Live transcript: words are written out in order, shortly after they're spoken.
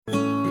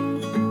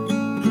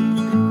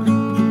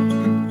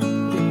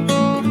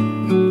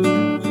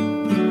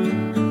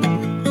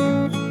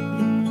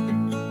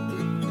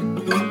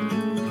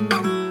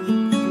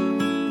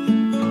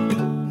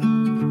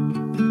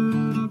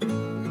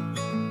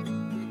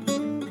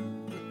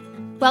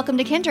Welcome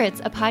to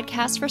Kindreds, a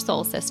podcast for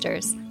soul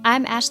sisters.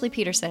 I'm Ashley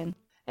Peterson.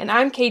 And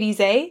I'm Katie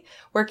Zay.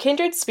 We're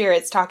kindred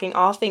spirits talking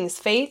all things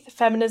faith,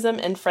 feminism,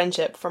 and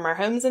friendship from our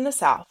homes in the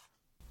South.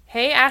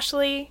 Hey,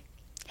 Ashley.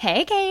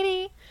 Hey,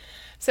 Katie.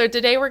 So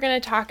today we're going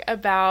to talk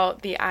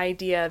about the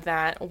idea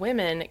that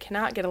women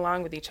cannot get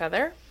along with each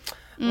other,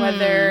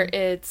 whether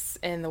it's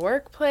in the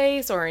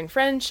workplace or in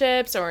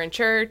friendships or in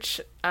church.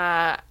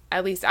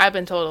 At least I've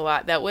been told a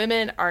lot that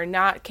women are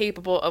not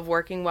capable of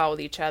working well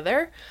with each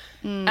other.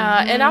 And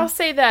I'll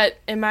say that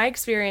in my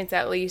experience,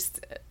 at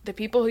least, the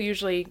people who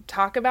usually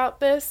talk about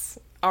this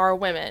are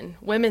women.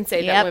 Women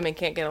say that women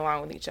can't get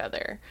along with each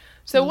other.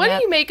 So what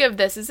do you make of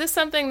this? Is this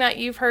something that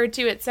you've heard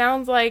too? It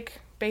sounds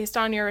like, based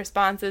on your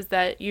responses,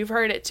 that you've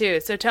heard it too.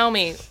 So tell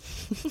me,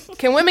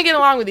 can women get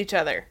along with each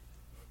other?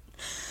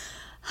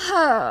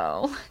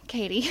 Oh,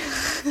 Katie.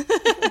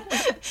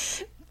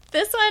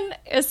 This one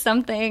is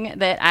something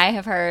that I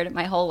have heard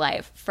my whole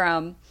life,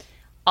 from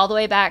all the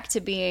way back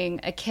to being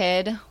a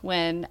kid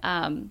when,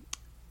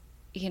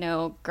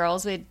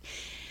 girls would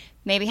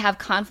maybe have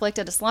conflict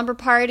at a slumber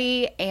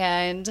party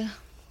and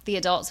the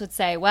adults would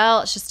say,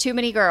 well, it's just too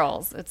many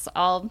girls. It's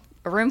all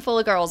a room full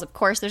of girls. Of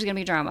course, there's going to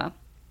be drama.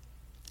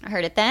 I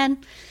heard it then,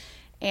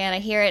 and I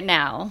hear it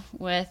now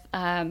with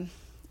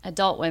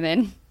adult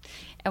women.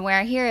 And where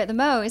I hear it the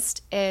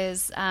most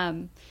is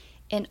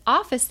in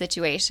office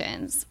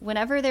situations,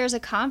 whenever there's a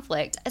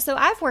conflict. So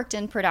I've worked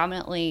in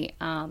predominantly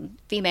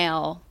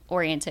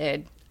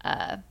female-oriented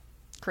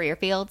career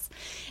fields.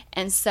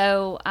 And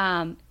so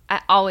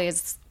I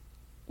always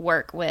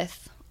work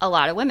with a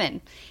lot of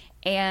women.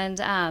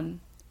 And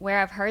where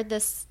I've heard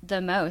this the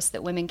most,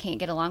 that women can't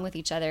get along with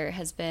each other,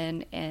 has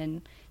been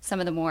in some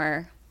of the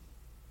more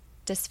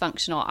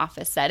dysfunctional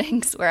office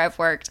settings where I've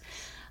worked.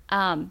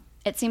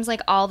 It seems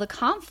like all the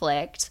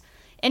conflict,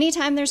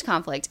 anytime there's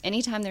conflict,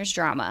 anytime there's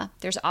drama,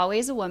 there's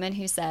always a woman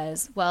who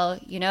says, well,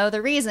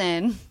 the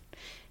reason,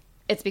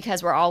 it's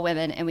because we're all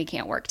women and we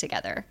can't work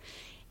together.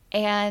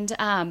 And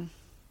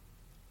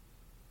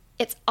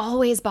it's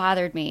always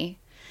bothered me.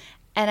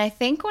 And I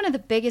think one of the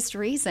biggest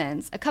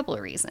reasons, a couple of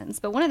reasons,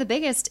 but one of the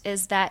biggest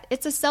is that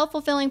it's a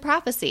self-fulfilling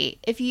prophecy.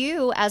 If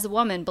you, as a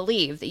woman,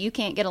 believe that you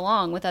can't get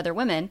along with other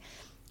women,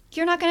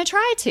 you're not going to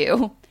try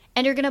to.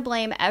 And you're going to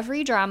blame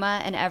every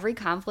drama and every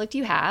conflict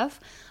you have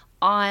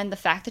on the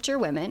fact that you're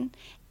women.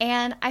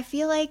 And I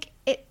feel like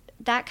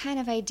that kind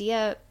of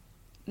idea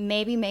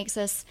maybe makes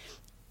us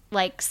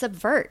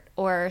subvert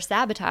or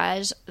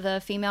sabotage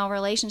the female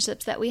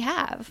relationships that we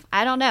have.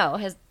 I don't know.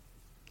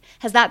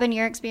 Has that been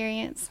your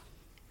experience?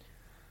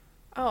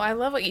 Oh, I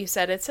love what you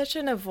said. It's such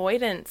an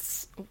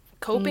avoidance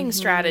coping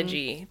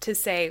strategy to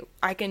say,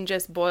 I can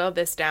just boil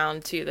this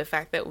down to the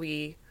fact that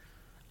we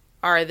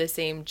are the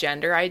same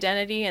gender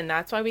identity and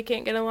that's why we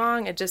can't get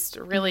along. It just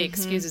really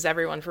excuses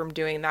everyone from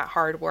doing that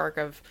hard work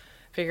of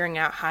figuring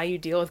out how you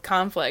deal with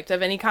conflict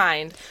of any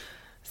kind.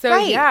 So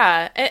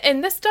yeah,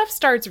 and this stuff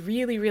starts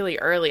really, really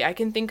early. I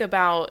can think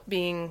about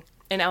being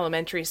in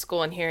elementary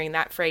school and hearing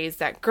that phrase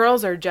that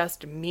girls are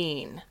just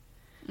mean.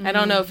 I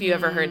don't know if you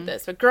ever heard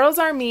this, but girls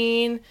are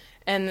mean,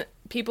 and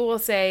people will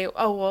say,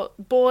 oh, well,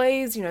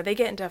 boys, they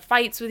get into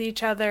fights with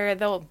each other,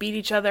 they'll beat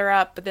each other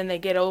up, but then they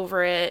get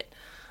over it.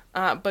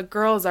 But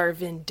girls are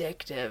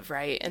vindictive,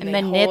 right? And they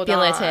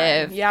manipulative.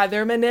 Hold on. Yeah,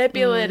 they're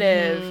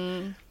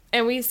manipulative.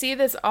 And we see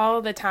this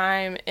all the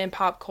time in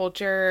pop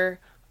culture.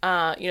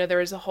 There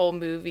was a whole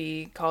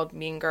movie called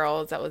Mean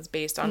Girls that was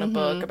based on a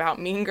book about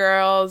mean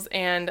girls,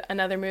 and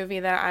another movie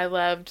that I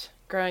loved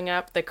growing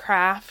up, The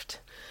Craft.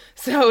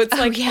 So it's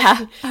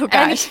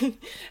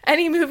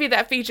any movie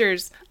that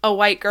features a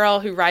white girl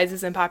who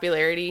rises in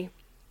popularity,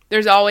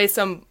 there's always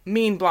some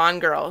mean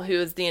blonde girl who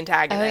is the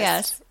antagonist. Oh,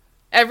 yes.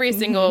 Every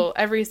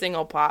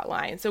single plot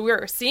line. So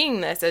we're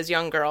seeing this as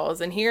young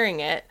girls and hearing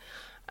it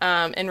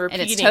and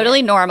repeating it. And it's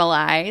totally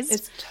normalized.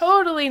 It's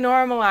totally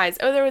normalized.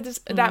 Oh, there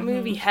was that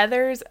movie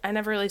Heathers. I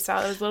never really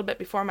saw it. It was a little bit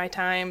before my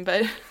time,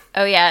 but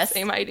oh yes,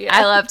 same idea.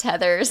 I loved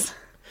Heathers.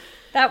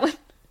 That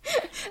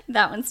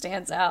one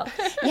stands out.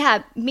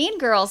 Yeah, Mean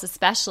Girls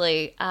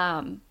especially.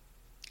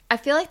 I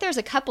feel like there's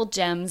a couple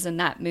gems in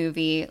that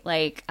movie,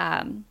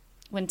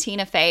 when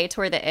Tina Fey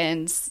toward the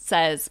end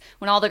says,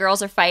 when all the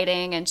girls are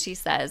fighting, and she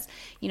says,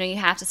 you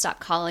have to stop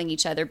calling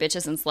each other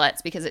bitches and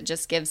sluts because it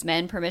just gives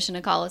men permission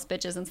to call us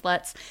bitches and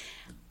sluts.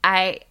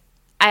 I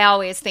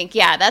always think,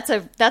 yeah, that's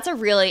a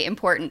really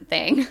important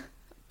thing.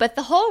 But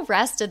the whole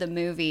rest of the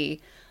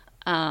movie,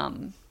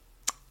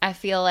 I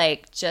feel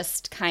like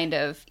just kind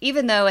of,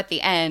 even though at the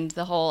end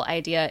the whole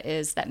idea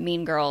is that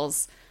mean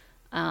girls,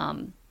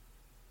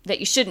 that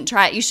you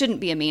shouldn't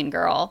be a mean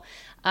girl,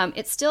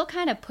 it still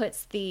kind of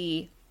puts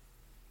the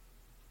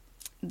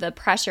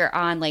pressure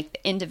on the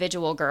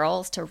individual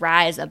girls to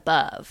rise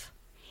above.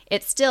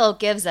 It still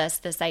gives us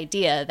this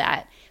idea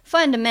that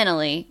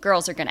fundamentally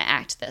girls are going to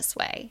act this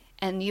way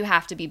and you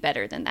have to be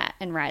better than that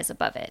and rise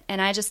above it.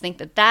 And I just think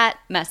that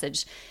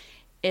message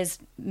is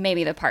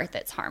maybe the part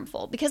that's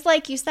harmful. Because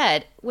like you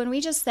said, when we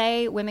just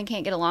say women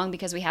can't get along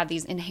because we have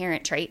these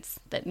inherent traits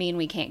that mean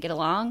we can't get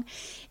along,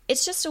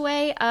 it's just a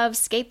way of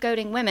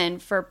scapegoating women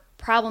for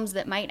problems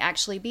that might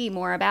actually be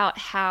more about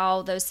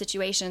how those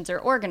situations are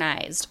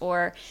organized,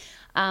 or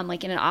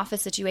like in an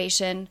office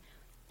situation,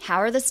 how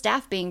are the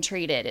staff being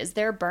treated? Is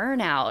there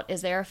burnout?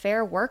 Is there a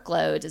fair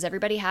workload? Does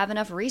everybody have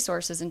enough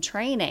resources and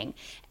training?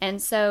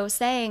 And so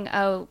saying,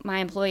 oh, my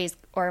employees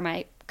or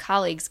my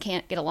colleagues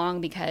can't get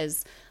along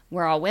because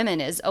we're all women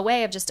is a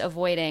way of just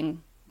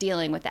avoiding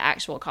dealing with the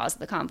actual cause of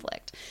the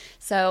conflict.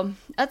 So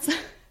that's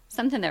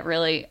something that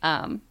really,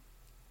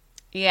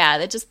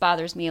 that just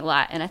bothers me a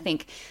lot. And I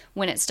think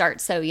when it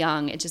starts so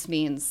young, it just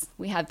means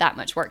we have that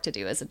much work to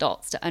do as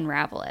adults to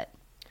unravel it.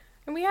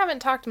 And we haven't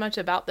talked much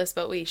about this,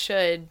 but we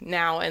should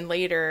now and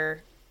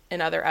later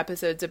in other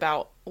episodes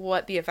about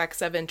what the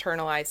effects of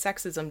internalized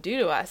sexism do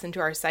to us and to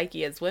our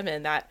psyche as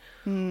women, that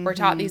we're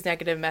taught these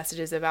negative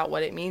messages about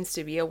what it means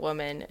to be a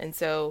woman. And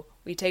so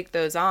we take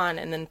those on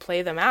and then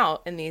play them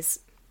out in these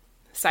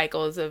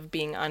cycles of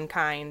being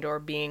unkind or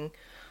being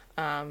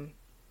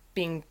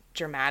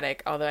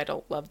dramatic, although I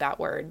don't love that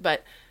word.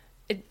 But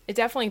it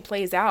definitely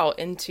plays out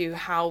into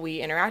how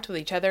we interact with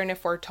each other. And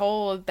if we're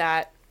told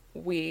that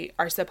we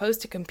are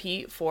supposed to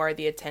compete for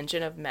the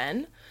attention of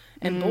men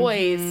and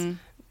boys,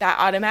 that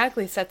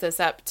automatically sets us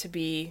up to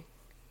be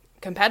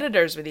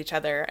competitors with each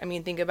other. I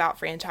mean, think about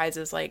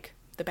franchises like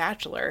The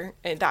Bachelor.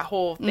 And that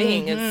whole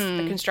thing is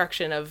a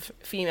construction of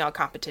female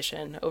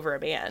competition over a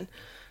man.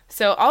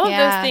 So all of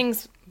those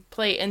things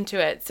play into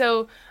it.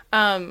 So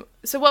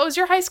what was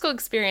your high school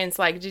experience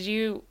like?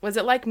 Was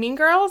it like Mean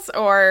Girls,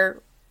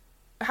 or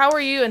how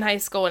were you in high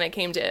school when it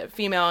came to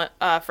female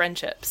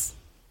friendships?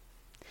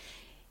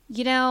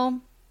 You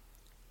know,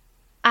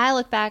 I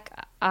look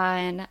back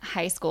on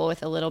high school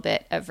with a little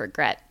bit of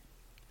regret.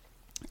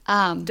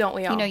 Don't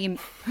we all? You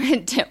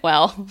did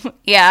well.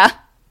 Yeah,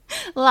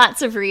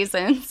 lots of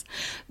reasons.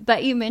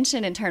 But you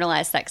mentioned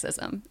internalized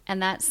sexism,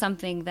 and that's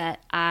something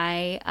that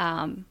I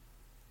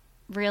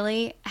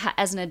really,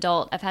 as an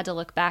adult, I've had to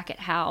look back at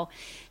how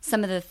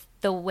some of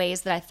the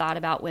ways that I thought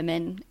about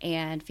women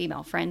and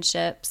female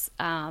friendships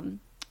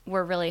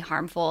were really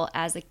harmful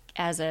as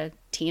a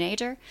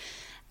teenager.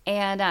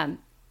 And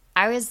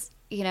I was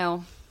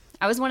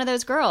one of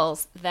those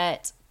girls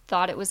that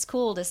thought it was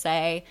cool to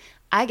say,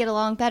 I get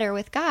along better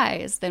with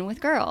guys than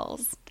with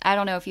girls. I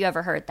don't know if you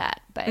ever heard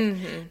that, but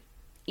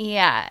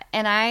yeah.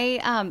 And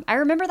I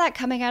remember that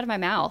coming out of my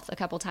mouth a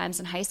couple times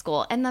in high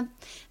school. And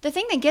the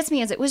thing that gets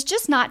me is it was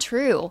just not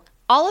true.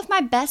 All of my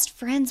best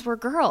friends were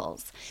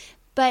girls,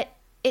 but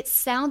it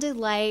sounded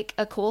like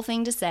a cool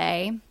thing to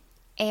say.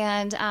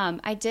 And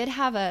I did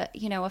have a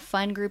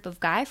fun group of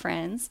guy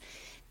friends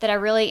that I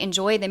really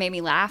enjoyed. They made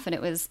me laugh, and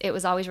it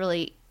was always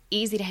really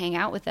easy to hang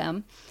out with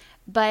them.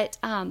 But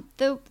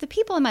the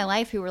people in my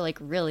life who were like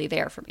really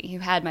there for me, who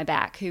had my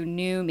back, who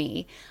knew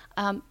me,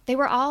 they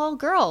were all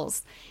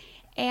girls.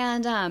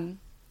 And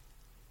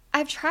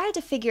I've tried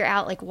to figure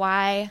out like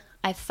why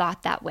I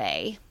thought that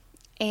way.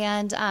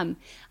 And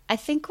I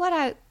think what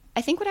I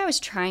was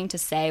trying to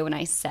say when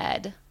I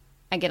said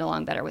I get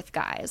along better with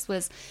guys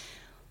was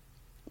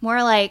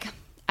more like,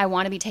 I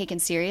want to be taken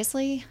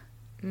seriously.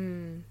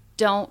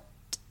 Don't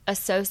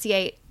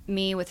associate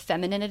me with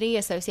femininity,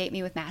 associate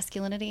me with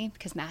masculinity,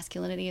 because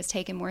masculinity is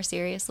taken more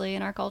seriously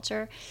in our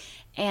culture.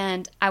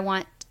 And I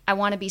want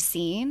to be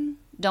seen.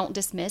 Don't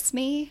dismiss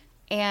me.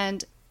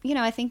 And,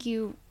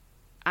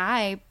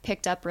 I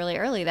picked up really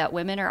early that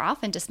women are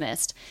often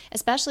dismissed,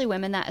 especially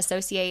women that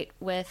associate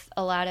with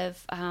a lot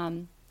of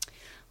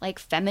like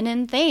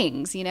feminine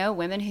things,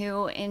 women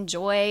who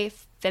enjoy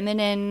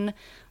feminine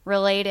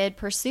related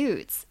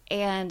pursuits.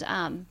 And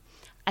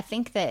I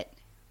think that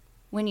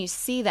when you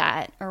see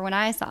that, or when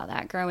I saw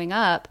that growing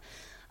up,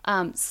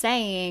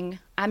 saying,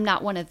 I'm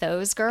not one of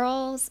those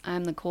girls,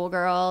 I'm the cool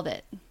girl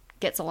that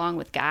gets along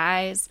with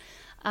guys,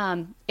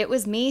 it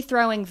was me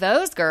throwing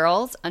those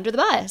girls under the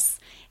bus.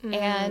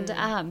 And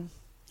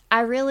I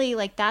really,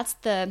 that's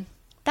the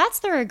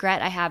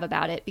regret I have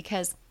about it,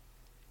 because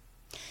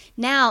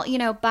now,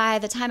 by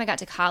the time I got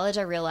to college,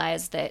 I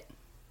realized that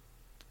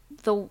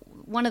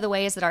one of the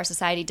ways that our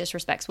society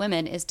disrespects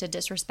women is to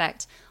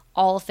disrespect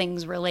all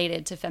things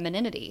related to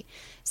femininity.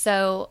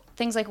 So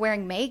things like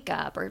wearing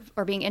makeup,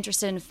 or being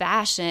interested in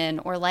fashion,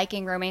 or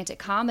liking romantic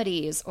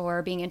comedies,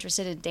 or being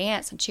interested in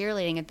dance and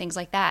cheerleading and things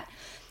like that.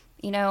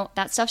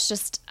 That stuff's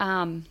just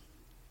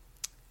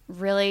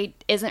really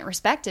isn't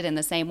respected in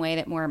the same way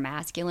that more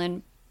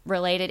masculine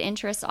related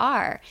interests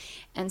are.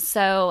 And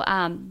so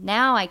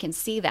now I can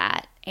see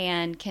that,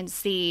 and can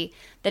see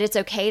that it's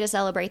okay to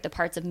celebrate the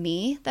parts of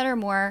me that are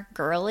more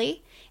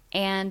girly,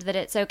 and that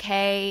it's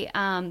okay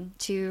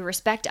to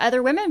respect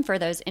other women for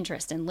those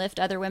interests and lift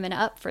other women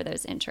up for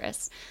those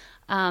interests.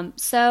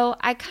 So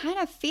I kind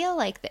of feel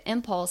like the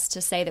impulse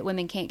to say that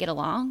women can't get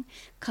along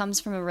comes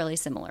from a really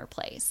similar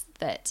place,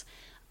 that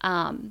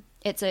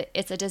it's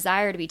a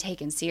desire to be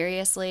taken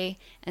seriously.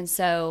 And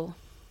so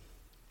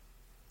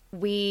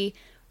we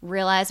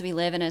realize we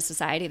live in a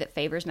society that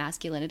favors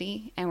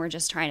masculinity, and we're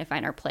just trying to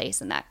find our place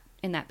in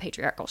that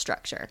patriarchal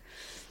structure.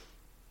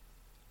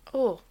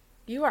 Oh,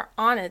 you are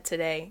on it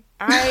today.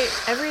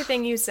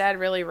 Everything you said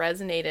really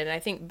resonated. And I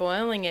think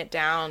boiling it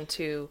down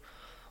to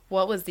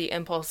what was the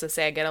impulse to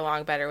say I get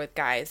along better with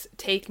guys?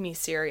 Take me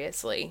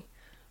seriously.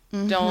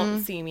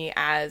 Don't see me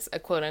as a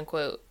quote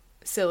unquote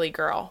silly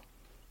girl.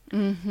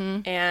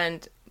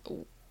 And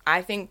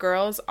I think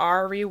girls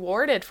are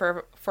rewarded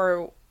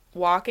for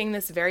walking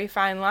this very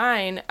fine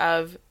line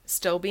of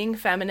still being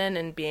feminine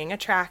and being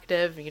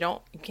attractive. You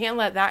can't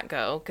let that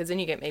go, because then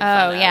you get made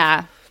fun of. Oh,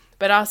 yeah.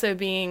 But also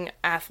being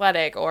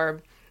athletic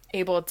or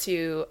able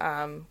to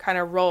kind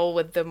of roll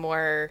with the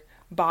more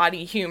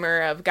body humor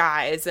of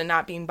guys and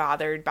not being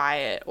bothered by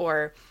it,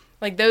 or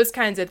like those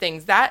kinds of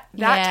things. That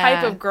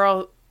type of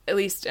girl, at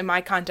least in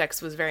my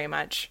context, was very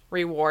much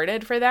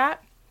rewarded for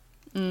that.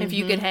 If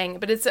you could hang,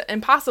 but it's an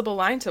impossible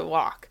line to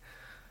walk.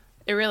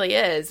 It really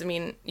is. I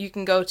mean, you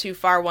can go too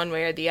far one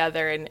way or the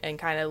other and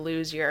kind of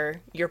lose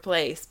your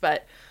place.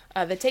 But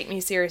the take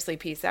me seriously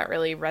piece, that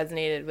really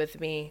resonated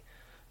with me.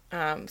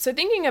 So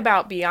thinking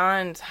about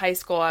beyond high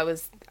school, I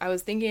was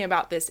thinking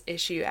about this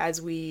issue as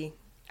we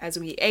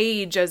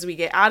age, as we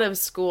get out of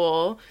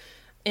school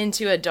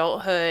into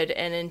adulthood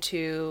and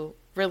into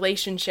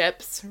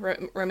relationships,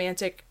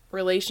 romantic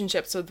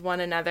relationships with one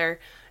another.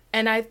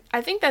 And I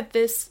think that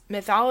this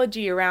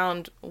mythology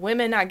around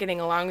women not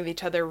getting along with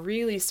each other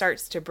really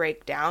starts to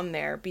break down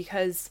there,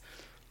 because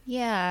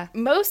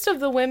most of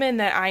the women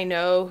that I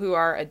know who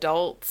are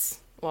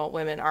adults, well,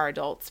 women are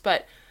adults,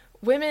 but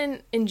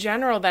women in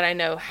general that I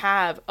know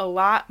have a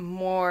lot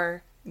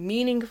more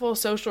meaningful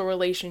social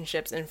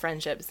relationships and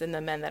friendships than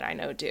the men that I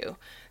know do.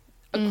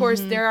 Of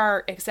course, there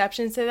are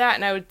exceptions to that,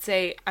 and I would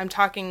say I'm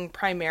talking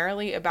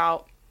primarily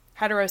about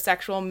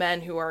heterosexual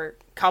men who are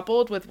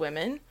coupled with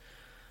women.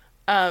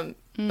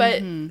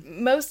 But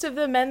most of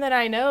the men that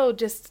I know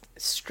just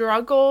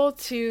struggle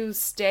to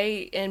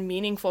stay in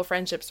meaningful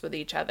friendships with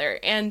each other.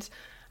 And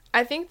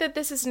I think that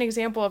this is an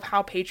example of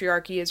how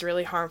patriarchy is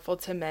really harmful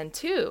to men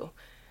too,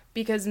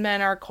 because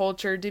men are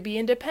cultured to be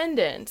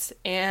independent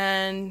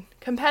and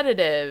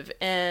competitive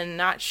and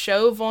not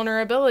show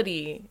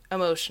vulnerability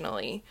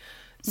emotionally.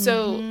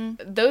 So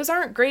those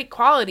aren't great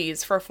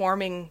qualities for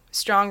forming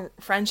strong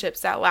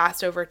friendships that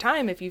last over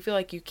time. If you feel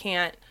like you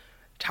can't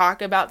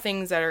talk about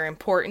things that are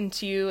important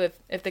to you,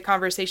 if the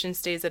conversation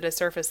stays at a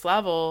surface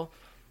level,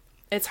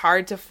 it's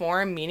hard to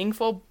form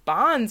meaningful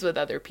bonds with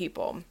other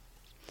people.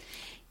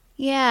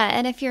 Yeah,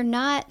 and if you're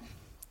not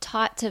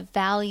taught to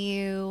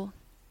value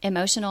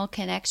emotional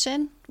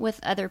connection with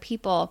other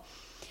people,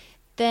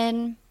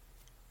 then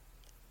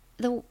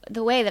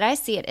the way that I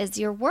see it is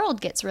your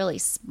world gets really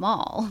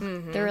small.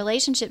 The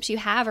relationships you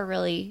have are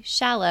really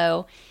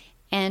shallow,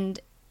 and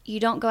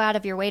you don't go out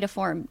of your way to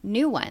form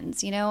new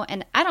ones,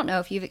 And I don't know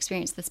if you've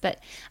experienced this, but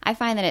I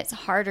find that it's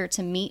harder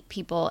to meet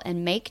people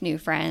and make new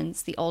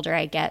friends the older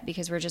I get,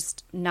 because we're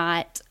just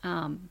not,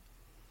 in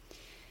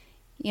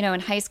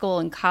high school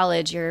and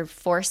college, you're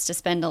forced to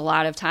spend a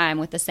lot of time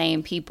with the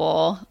same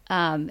people,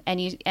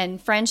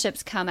 and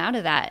friendships come out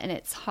of that, and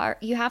it's hard.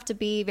 You have to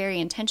be very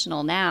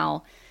intentional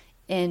now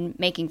in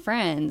making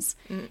friends,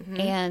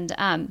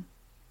 and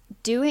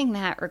doing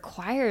that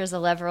requires a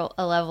level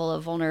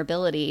of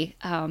vulnerability.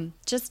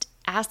 Just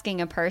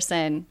asking a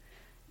person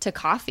to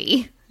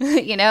coffee,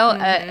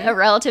 a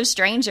relative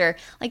stranger,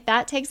 like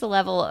that takes a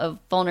level of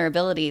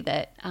vulnerability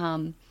that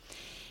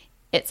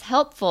it's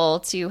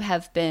helpful to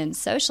have been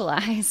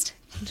socialized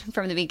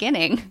from the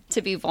beginning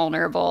to be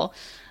vulnerable.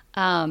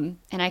 And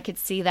I could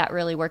see that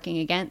really working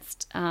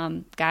against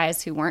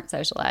guys who weren't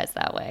socialized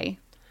that way.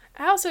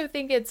 I also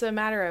think it's a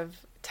matter of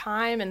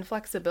time and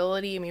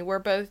flexibility. I mean, we're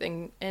both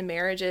in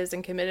marriages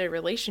and committed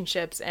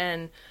relationships.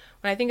 And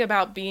when I think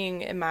about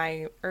being in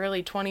my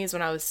early 20s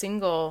when I was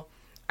single,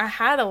 I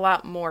had a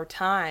lot more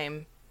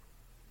time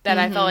that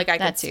I felt like I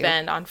could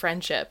spend on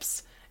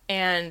friendships.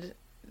 And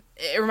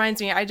it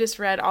reminds me, I just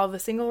read All the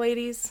Single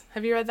Ladies.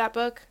 Have you read that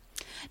book?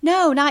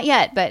 No, not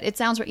yet, but it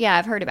sounds,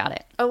 I've heard about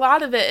it. A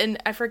lot of it,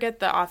 and I forget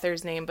the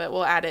author's name, but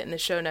we'll add it in the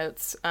show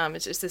notes.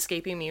 It's just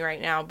escaping me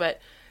right now. But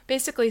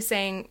basically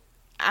saying,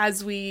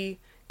 as we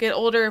get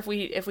older, if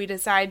we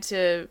decide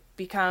to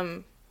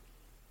become,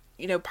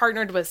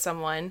 partnered with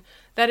someone,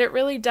 that it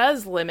really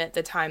does limit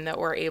the time that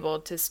we're able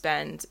to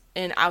spend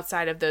in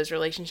outside of those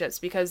relationships.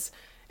 Because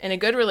in a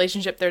good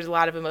relationship, there's a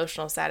lot of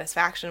emotional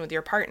satisfaction with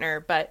your partner,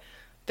 but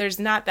there's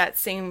not that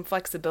same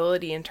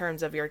flexibility in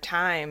terms of your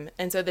time.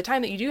 And so the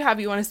time that you do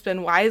have, you want to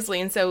spend wisely.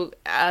 And so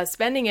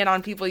spending it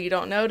on people you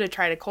don't know to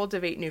try to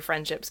cultivate new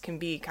friendships can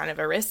be kind of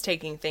a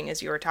risk-taking thing,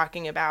 as you were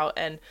talking about.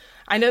 And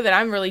I know that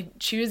I'm really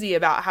choosy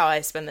about how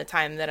I spend the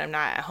time that I'm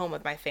not at home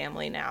with my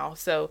family now.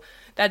 So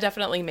that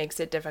definitely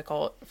makes it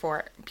difficult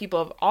for people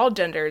of all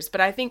genders.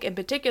 But I think in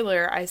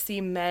particular, I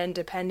see men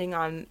depending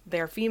on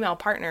their female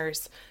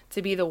partners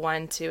to be the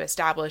one to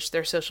establish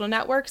their social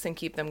networks and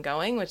keep them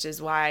going, which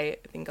is why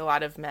I think a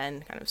lot of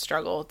men kind of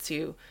struggle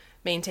to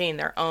maintain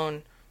their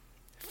own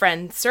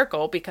friend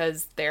circle,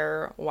 because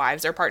their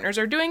wives or partners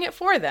are doing it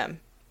for them.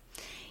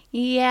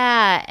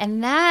 Yeah,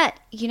 and that,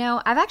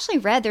 I've actually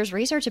read, there's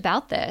research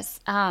about this,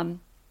 and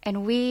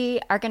we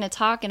are going to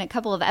talk in a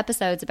couple of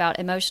episodes about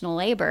emotional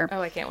labor.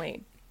 Oh, I can't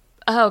wait.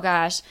 Oh,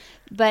 gosh.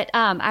 But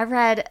I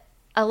read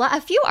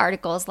a few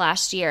articles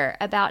last year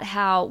about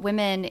how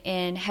women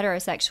in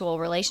heterosexual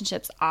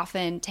relationships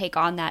often take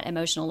on that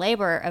emotional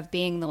labor of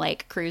being the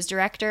like cruise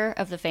director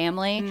of the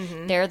family.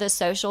 They're the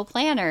social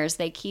planners.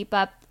 They keep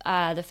up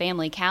the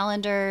family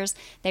calendars.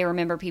 They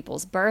remember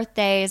people's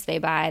birthdays. They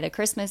buy the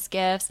Christmas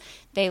gifts.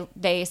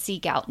 They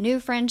seek out new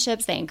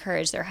friendships. They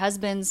encourage their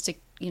husbands to,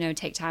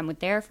 take time with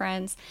their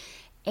friends.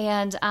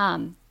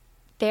 And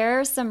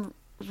there's some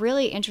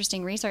really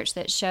interesting research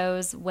that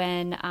shows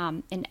when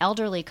in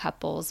elderly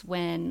couples,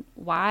 when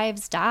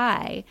wives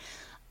die,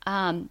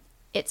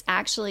 it's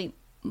actually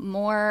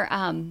more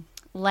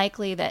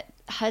likely that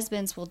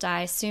husbands will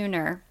die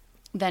sooner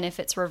than if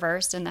it's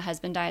reversed and the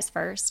husband dies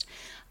first.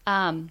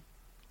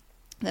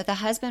 That the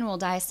husband will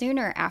die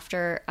sooner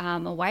after a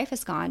wife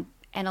is gone.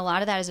 And a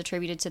lot of that is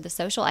attributed to the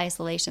social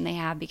isolation they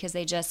have because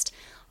they just,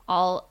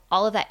 all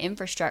of that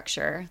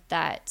infrastructure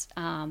that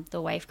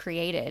the wife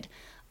created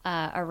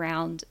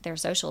around their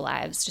social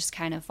lives just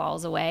kind of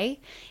falls away.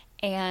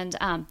 And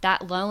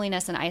that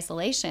loneliness and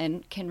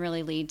isolation can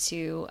really lead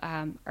to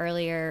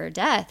earlier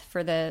death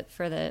for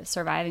the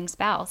surviving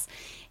spouse.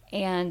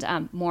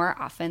 And more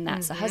often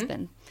that's the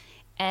husband.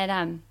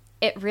 And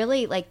it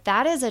really, like,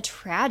 that is a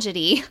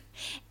tragedy.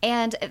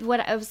 And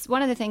one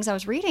of the things I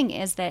was reading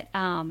is that,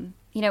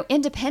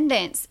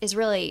 independence is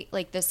really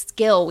like the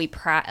skill we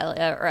prize,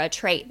 or a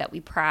trait that we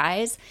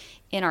prize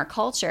in our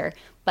culture.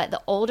 But the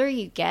older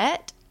you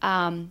get,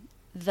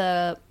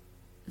 the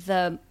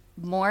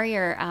more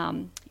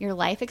your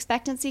life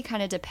expectancy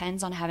kind of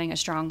depends on having a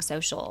strong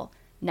social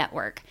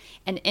network,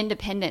 and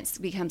independence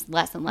becomes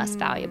less and less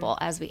valuable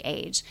as we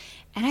age.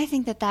 And I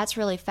think that that's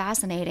really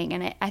fascinating.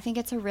 And I think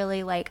it's a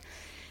really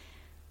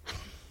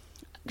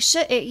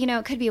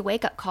it could be a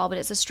wake up call, but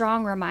it's a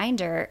strong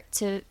reminder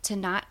to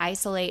not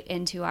isolate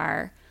into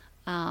our,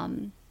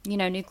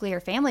 nuclear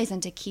families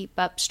and to keep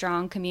up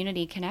strong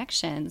community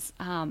connections.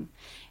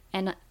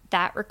 And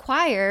that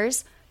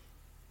requires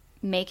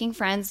making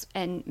friends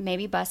and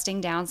maybe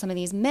busting down some of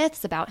these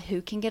myths about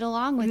who can get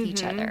along with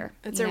each other.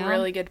 It's a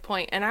really good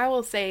point. And I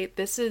will say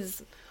this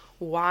is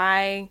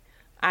why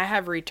I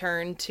have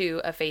returned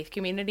to a faith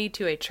community,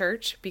 to a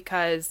church,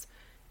 because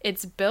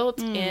it's built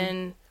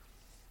in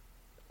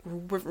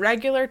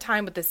regular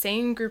time with the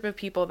same group of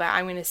people that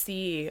I'm going to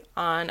see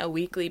on a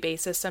weekly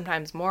basis,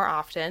 sometimes more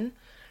often,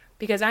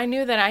 because I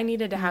knew that I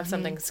needed to have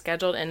something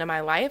scheduled into my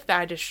life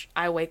that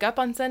I wake up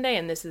on Sunday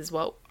and this is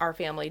what our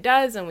family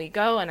does, and we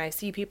go and I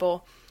see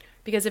people.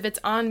 Because if it's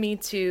on me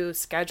to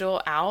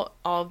schedule out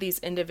all of these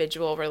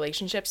individual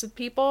relationships with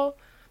people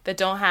that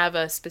don't have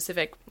a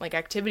specific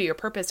activity or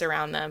purpose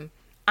around them,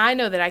 I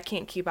know that I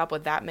can't keep up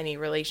with that many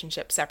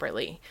relationships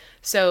separately.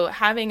 So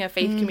having a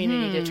faith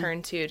community to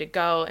turn to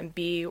go and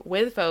be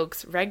with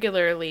folks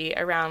regularly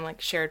around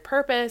shared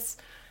purpose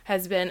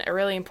has been a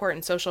really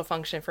important social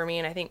function for me.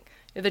 And I think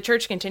the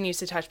church continues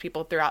to touch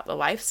people throughout the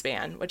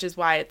lifespan, which is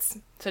why it's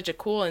such a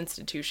cool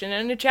institution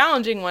and a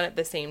challenging one at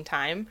the same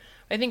time.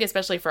 I think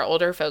especially for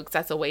older folks,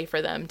 that's a way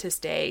for them to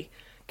stay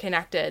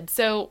connected.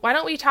 So why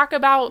don't we talk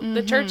about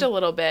the church a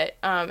little bit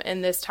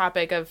in this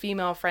topic of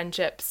female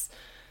friendships?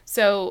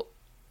 So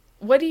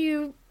what do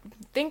you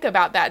think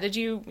about that? Did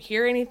you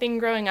hear anything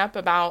growing up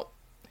about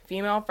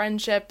female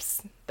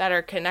friendships that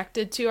are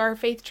connected to our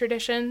faith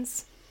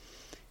traditions?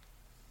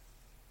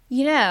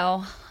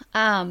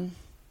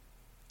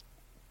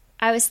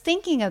 I was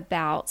thinking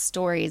about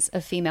stories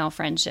of female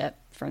friendship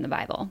from the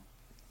Bible.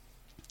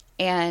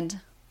 And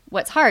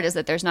what's hard is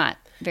that there's not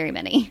very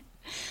many,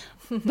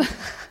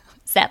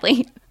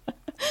 sadly.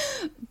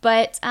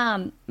 But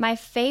my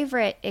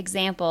favorite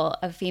example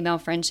of female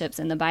friendships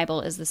in the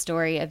Bible is the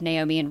story of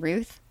Naomi and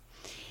Ruth.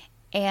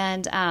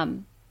 And,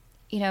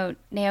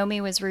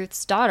 Naomi was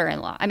Ruth's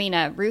daughter-in-law.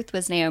 Ruth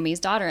was Naomi's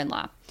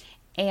daughter-in-law.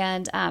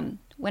 And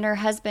when her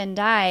husband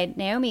died,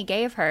 Naomi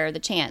gave her the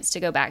chance to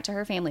go back to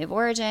her family of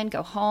origin,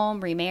 go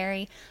home,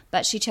 remarry,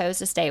 but she chose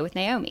to stay with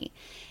Naomi.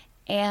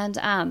 And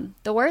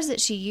the words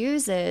that she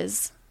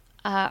uses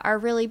are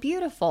really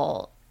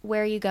beautiful.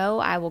 Where you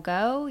go, I will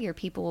go. Your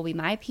people will be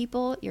my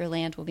people. Your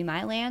land will be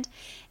my land.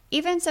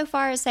 Even so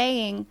far as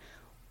saying,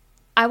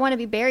 I want to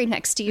be buried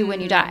next to you when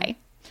you die.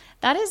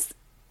 That is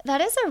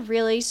a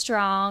really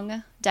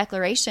strong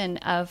declaration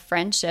of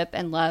friendship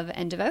and love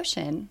and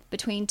devotion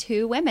between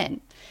two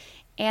women.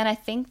 And I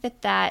think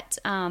that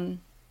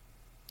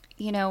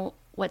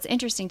what's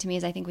interesting to me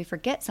is I think we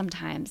forget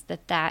sometimes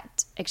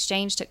that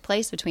exchange took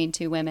place between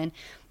two women,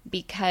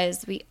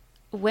 because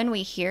when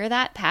we hear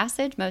that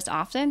passage most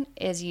often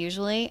is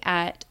usually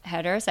at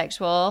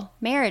heterosexual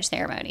marriage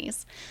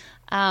ceremonies.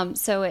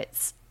 So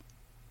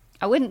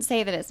I wouldn't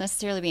say that it's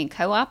necessarily being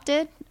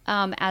co-opted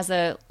as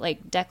a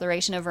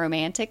declaration of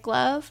romantic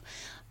love,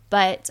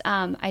 but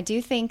I do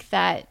think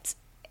that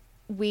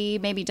we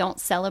maybe don't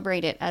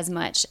celebrate it as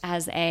much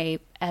as an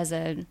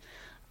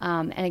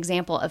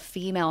example of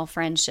female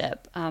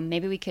friendship.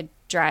 Maybe we could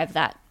drive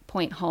that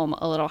point home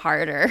a little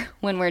harder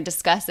when we're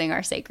discussing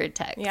our sacred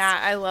text. Yeah,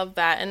 I love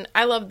that. And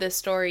I love this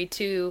story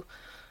too.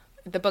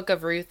 the book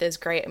of Ruth is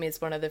great. I mean,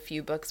 it's one of the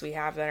few books we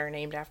have that are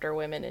named after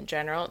women in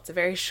general. It's a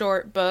very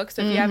short book,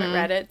 so if you haven't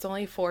read it, it's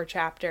only 4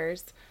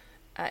 chapters.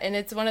 And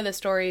it's one of the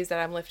stories that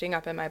I'm lifting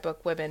up in my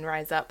book, Women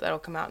Rise Up, that'll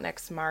come out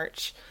next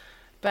March.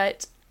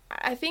 But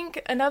I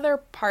think another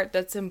part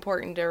that's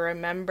important to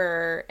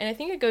remember, and I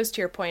think it goes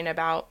to your point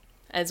about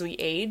as we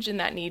age and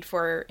that need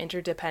for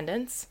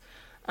interdependence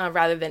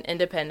rather than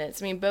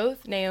independence. I mean,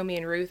 both Naomi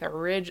and Ruth are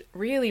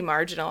really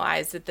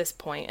marginalized at this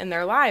point in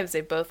their lives.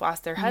 They've both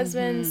lost their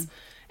husbands.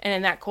 And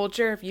in that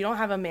culture, if you don't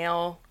have a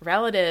male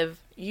relative,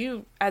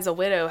 you, as a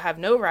widow, have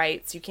no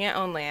rights. You can't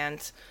own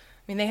land.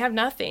 I mean, they have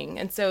nothing.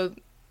 And so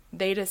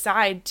they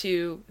decide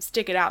to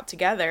stick it out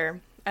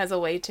together as a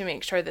way to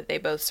make sure that they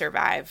both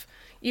survive.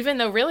 Even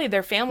though really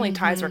their family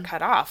ties were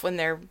cut off when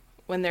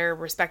their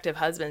respective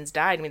husbands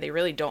died. I mean, they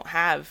really don't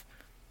have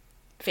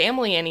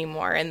family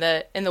anymore in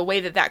the way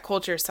that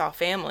culture saw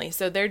family.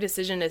 So their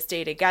decision to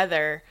stay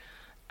together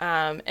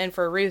and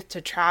for Ruth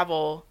to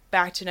travel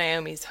back to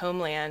Naomi's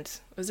homeland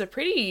was a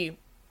pretty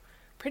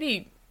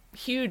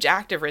huge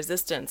act of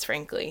resistance,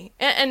 frankly,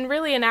 and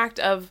really an act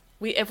of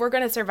if we're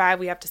going to survive,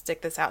 we have to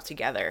stick this out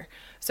together.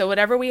 So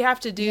whatever we have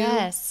to do,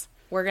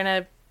 we're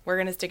gonna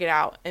stick it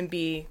out and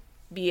be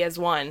as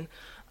one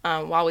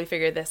while we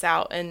figure this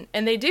out. And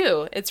they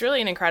do. It's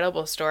really an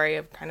incredible story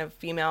of kind of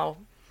female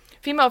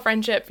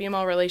friendship,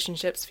 female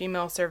relationships,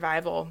 female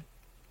survival.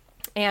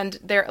 And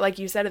there, like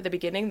you said at the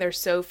beginning, there's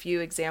so few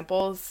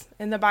examples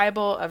in the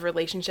Bible of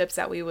relationships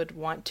that we would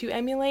want to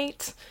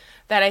emulate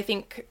that I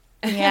think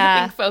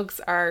folks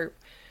are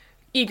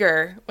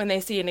eager when they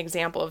see an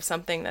example of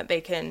something that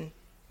they can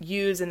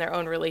use in their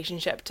own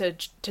relationship to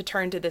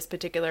turn to this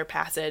particular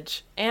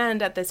passage.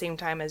 And at the same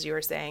time, as you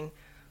were saying,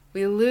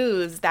 we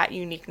lose that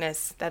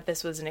uniqueness that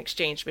this was an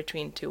exchange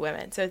between 2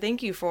 women. So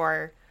thank you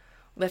for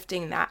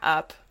lifting that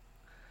up.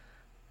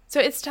 So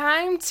it's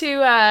time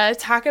to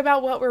talk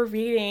about what we're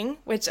reading,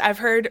 which I've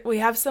heard we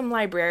have some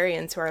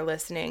librarians who are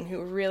listening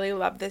who really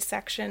love this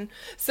section.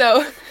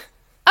 So,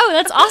 oh,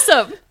 that's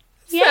awesome.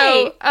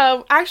 Yay.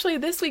 So actually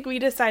this week we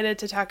decided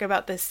to talk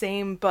about the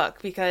same book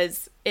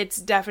because it's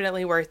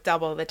definitely worth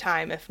double the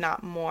time, if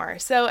not more.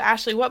 So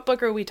Ashley, what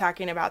book are we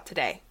talking about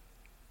today?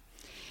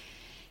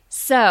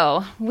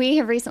 So, we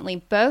have recently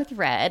both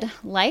read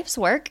Life's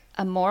Work,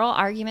 A Moral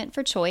Argument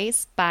for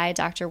Choice by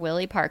Dr.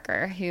 Willie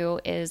Parker,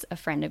 who is a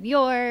friend of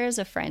yours,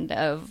 a friend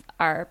of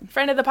our...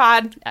 Friend of the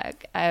pod.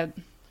 A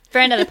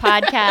friend of the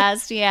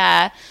podcast,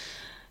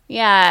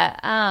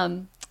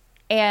 yeah.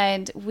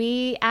 And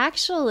we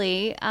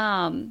actually,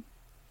 a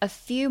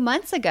few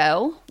months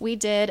ago, we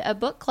did a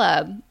book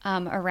club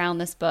around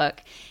this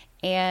book.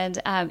 And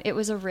it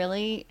was a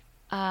really...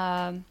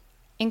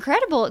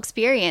 incredible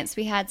experience.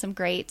 We had some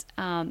great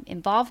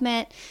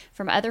involvement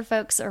from other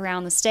folks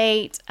around the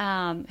state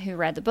who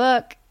read the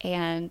book,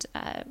 and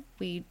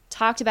we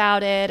talked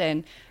about it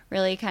and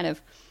really kind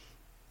of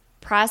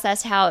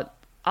processed how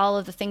all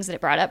of the things that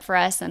it brought up for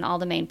us and all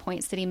the main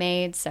points that he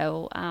made.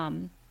 So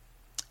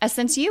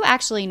since you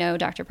actually know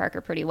Dr. Parker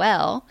pretty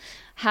well,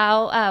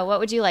 what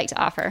would you like to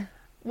offer?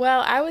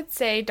 Well, I would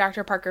say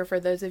Dr. Parker,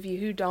 for those of you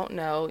who don't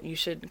know, you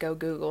should go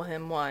Google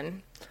him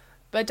one.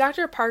 But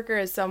Dr. Parker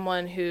is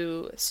someone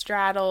who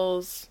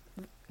straddles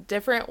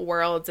different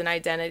worlds and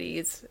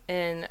identities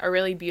in a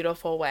really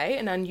beautiful way,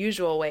 in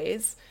unusual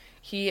ways.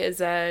 He is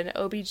an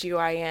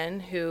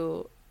OBGYN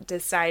who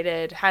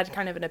had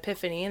kind of an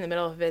epiphany in the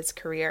middle of his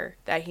career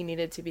that he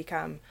needed to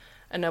become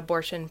an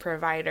abortion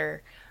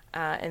provider,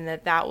 and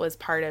that was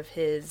part of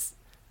his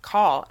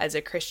call as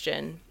a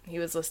Christian. He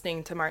was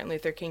listening to Martin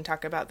Luther King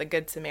talk about the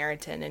Good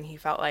Samaritan, and he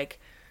felt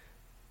like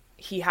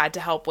he had to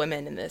help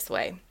women in this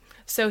way.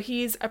 So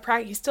he's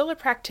still a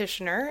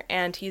practitioner,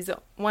 and he's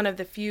one of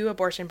the few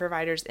abortion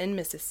providers in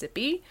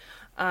Mississippi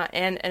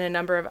and in a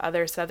number of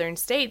other southern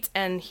states.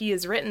 And he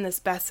has written this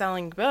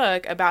best-selling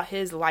book about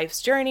his life's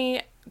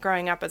journey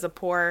growing up as a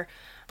poor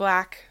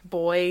Black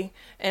boy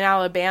in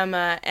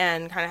Alabama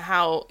and kind of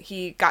how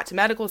he got to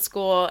medical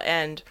school,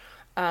 and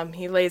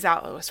he lays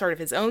out sort of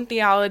his own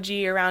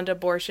theology around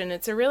abortion.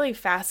 It's a really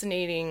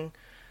fascinating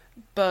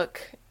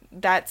book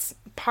that's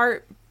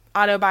part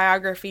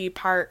autobiography,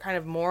 part kind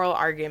of moral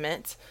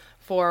argument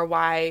for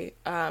why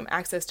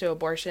access to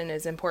abortion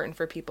is important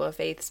for people of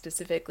faith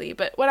specifically.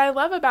 But what I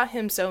love about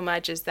him so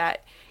much is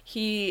that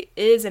he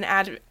is an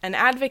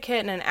advocate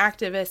and an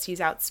activist.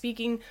 He's out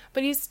speaking,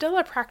 but he's still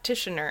a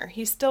practitioner.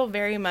 He's still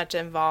very much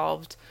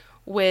involved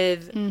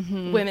with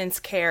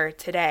women's care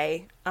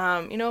today.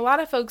 A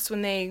lot of folks,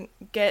 when they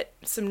get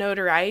some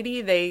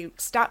notoriety, they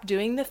stop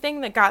doing the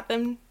thing that got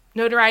them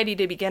notoriety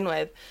to begin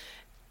with.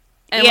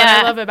 And what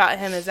I love about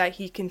him is that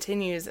he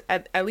continues,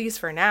 at least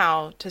for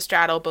now, to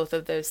straddle both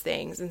of those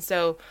things. And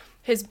so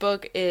his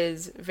book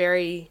is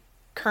very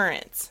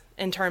current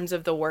in terms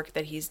of the work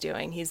that he's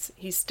doing. He's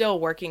still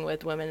working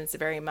with women. It's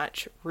very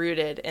much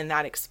rooted in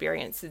that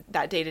experience,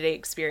 that day-to-day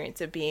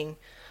experience of being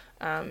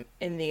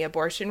in the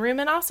abortion room,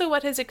 and also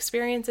what his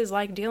experience is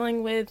like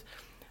dealing with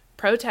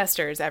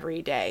protesters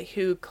every day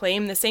who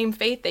claim the same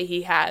faith that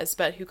he has,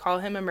 but who call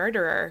him a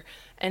murderer,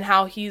 and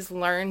how he's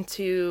learned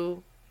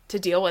to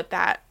deal with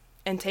that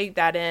take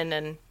that in,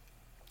 and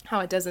how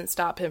it doesn't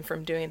stop him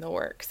from doing the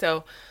work.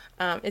 So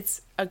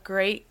it's a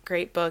great,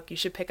 great book. You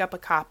should pick up a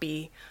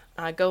copy.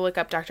 Go look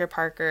up Dr.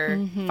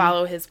 Parker,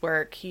 follow his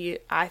work. He,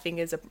 I think,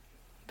 is a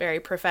very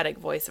prophetic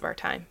voice of our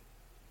time.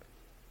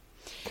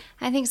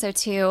 I think so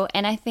too.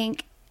 And I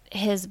think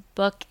his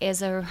book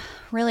is a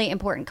really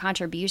important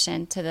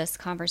contribution to this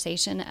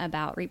conversation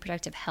about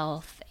reproductive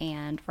health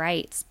and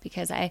rights,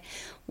 because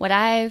what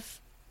I've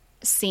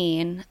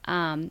seen,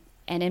 and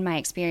in my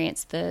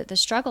experience, the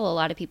struggle a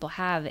lot of people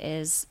have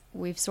is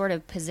we've sort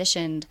of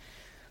positioned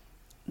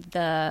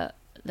the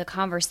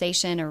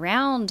conversation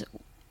around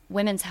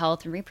women's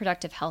health and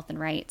reproductive health and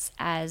rights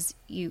as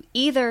you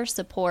either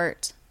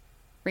support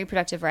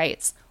reproductive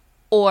rights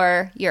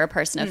or you're a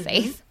person of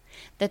faith,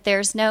 that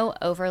there's no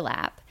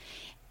overlap.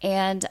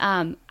 And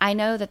I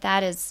know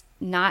that is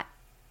not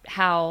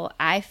how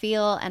I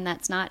feel, and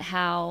that's not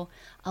how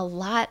a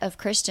lot of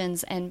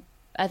Christians and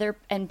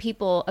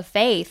people of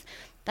faith,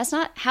 that's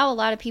not how a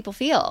lot of people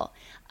feel.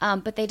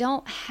 But they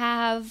don't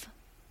have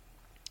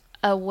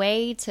a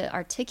way to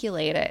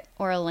articulate it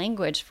or a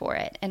language for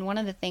it. And one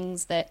of the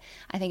things that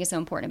I think is so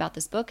important about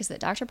this book is that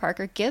Dr.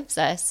 Parker gives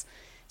us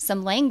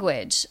some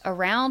language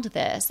around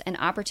this and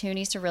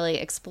opportunities to really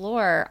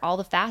explore all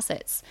the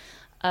facets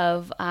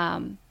of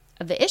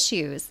the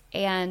issues.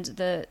 And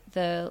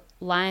the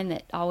line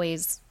that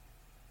always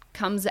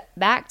comes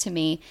back to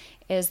me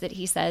is that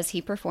he says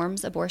he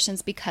performs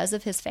abortions because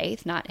of his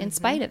faith, not in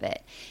spite of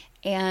it.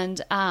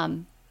 And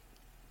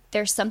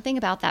there's something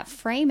about that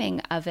framing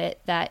of it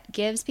that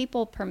gives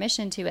people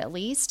permission to at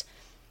least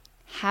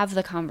have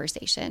the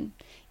conversation,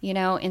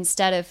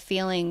 instead of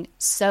feeling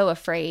so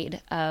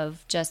afraid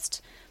of just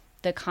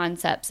the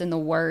concepts and the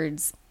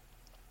words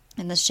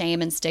and the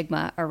shame and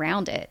stigma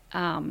around it,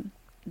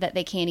 that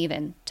they can't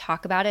even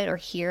talk about it or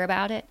hear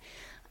about it.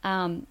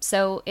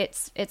 So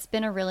it's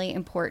been a really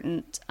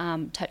important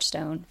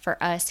touchstone for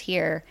us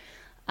here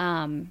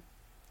to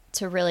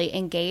really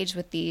engage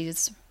with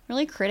these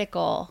really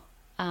critical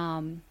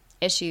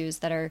issues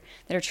that are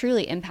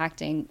truly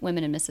impacting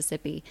women in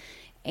Mississippi,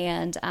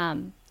 and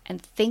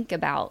think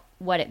about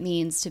what it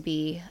means to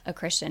be a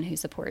Christian who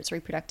supports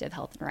reproductive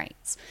health and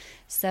rights.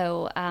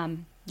 So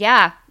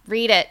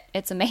read it.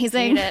 It's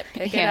amazing. Read it.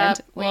 Pick it up.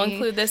 We'll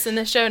include this in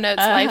the show notes.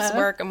 Life's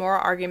Work, A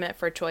Moral Argument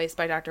for Choice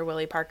by Dr.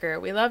 Willie Parker.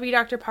 We love you,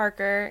 Dr.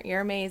 Parker.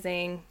 You're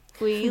amazing.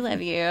 We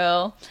love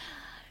you.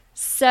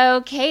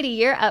 So, Katie,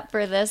 you're up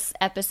for this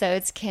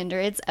episode's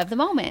Kindreds of the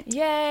Moment.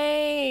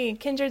 Yay!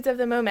 Kindreds of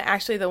the Moment.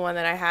 Actually, the one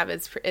that I have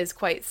is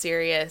quite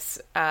serious,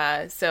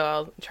 so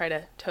I'll try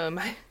to tone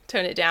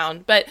it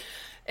down. But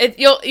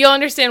you'll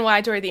understand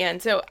why toward the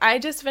end. So I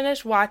just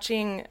finished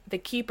watching The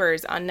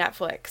Keepers on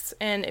Netflix,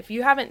 and if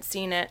you haven't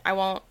seen it, I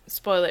won't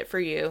spoil it for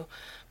you.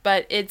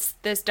 But it's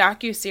this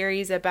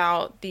docuseries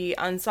about the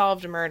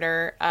unsolved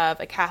murder of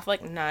a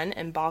Catholic nun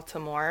in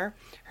Baltimore.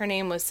 Her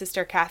name was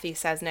Sister Kathy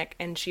Cesnik,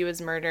 and she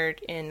was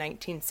murdered in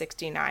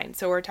 1969.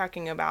 So we're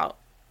talking about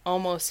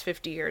almost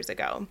 50 years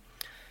ago.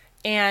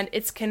 And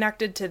it's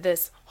connected to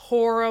this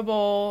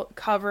horrible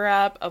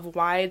cover-up of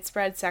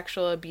widespread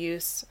sexual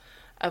abuse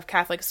of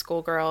Catholic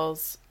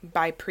schoolgirls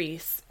by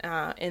priests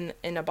in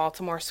a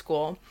Baltimore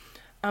school.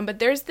 But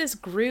there's this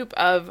group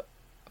of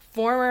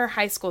former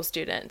high school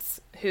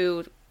students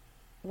who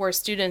were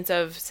students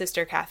of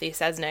Sister Kathy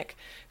Cesnik,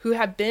 who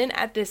have been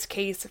at this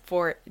case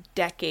for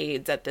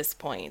decades at this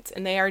point.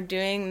 And they are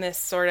doing this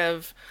sort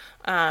of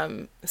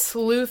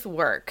sleuth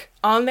work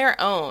on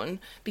their own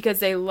because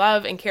they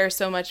love and care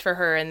so much for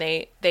her, and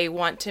they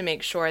want to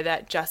make sure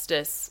that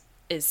justice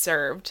is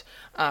served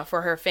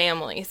for her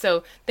family.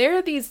 So there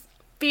are these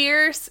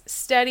fierce,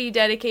 steady,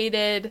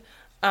 dedicated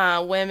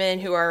women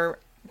who are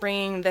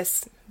bringing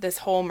this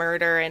whole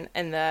murder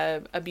and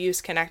the abuse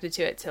connected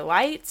to it to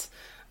light,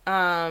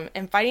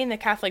 and fighting the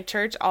Catholic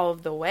Church all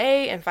of the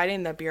way, and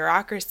fighting the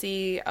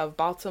bureaucracy of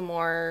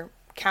Baltimore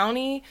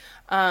County.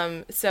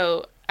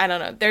 So I don't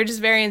know, they're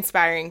just very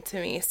inspiring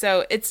to me.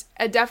 So it's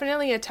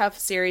definitely a tough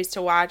series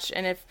to watch,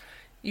 and if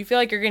you feel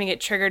like you're going to get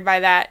triggered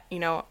by that,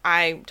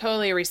 I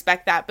totally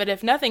respect that. But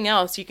if nothing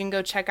else, you can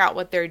go check out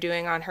what they're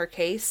doing on her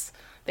case.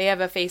 They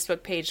have a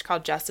Facebook page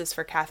called Justice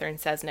for Catherine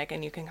Cesnik,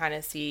 and you can kind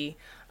of see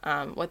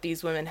what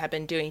these women have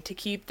been doing to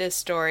keep this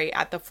story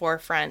at the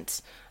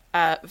forefront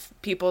of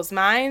people's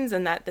minds,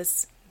 and that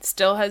this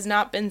still has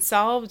not been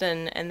solved,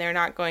 and they're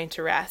not going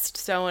to rest.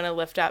 So I want to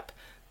lift up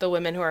the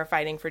women who are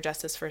fighting for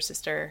justice for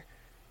Sister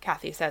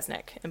Kathy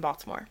Cesnik in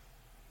Baltimore.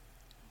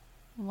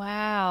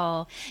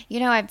 Wow.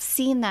 I've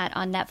seen that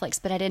on Netflix,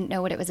 but I didn't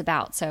know what it was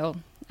about. So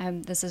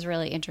this is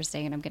really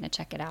interesting, and I'm going to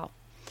check it out.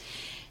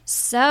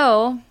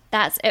 So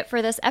that's it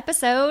for this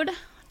episode.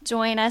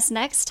 Join us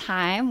next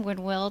time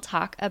when we'll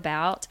talk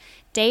about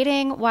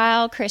dating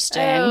while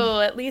Christian. Oh,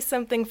 at least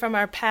something from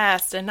our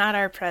past and not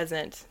our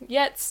present,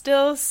 yet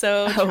still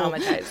so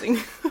traumatizing.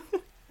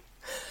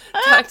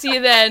 Talk to you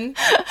then.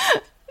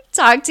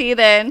 Talk to you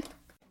then.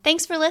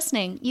 Thanks for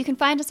listening. You can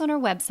find us on our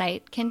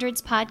website,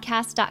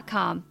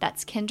 kindredspodcast.com.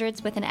 That's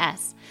kindreds with an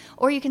S.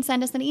 Or you can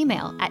send us an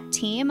email at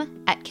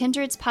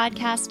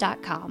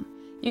team@kindredspodcast.com.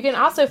 You can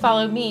also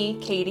follow me,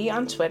 Katie,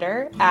 on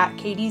Twitter at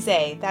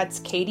KatieZeh. That's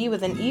Katie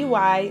with an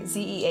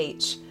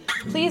EYZEH.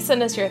 Please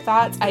send us your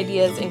thoughts,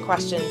 ideas, and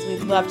questions.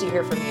 We'd love to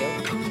hear from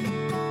you.